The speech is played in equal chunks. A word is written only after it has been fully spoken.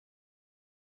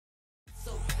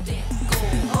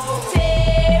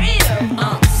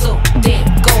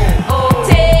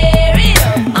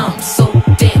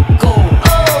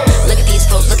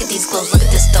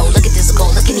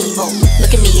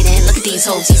these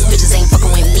hoes, these bitches ain't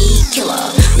fucking with me. Killer.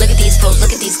 Look at these pros,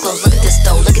 look at these clothes, look at this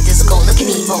dough, look at this gold, look at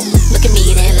Evo. Look at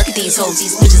me then, look at these hoes,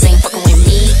 these bitches ain't fucking with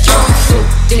me. I'm so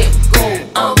damn gold,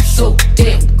 I'm so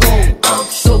damn gold, I'm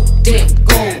so damn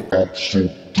gold.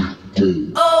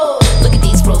 Oh, look at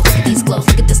these pros, look at these clothes,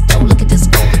 look at this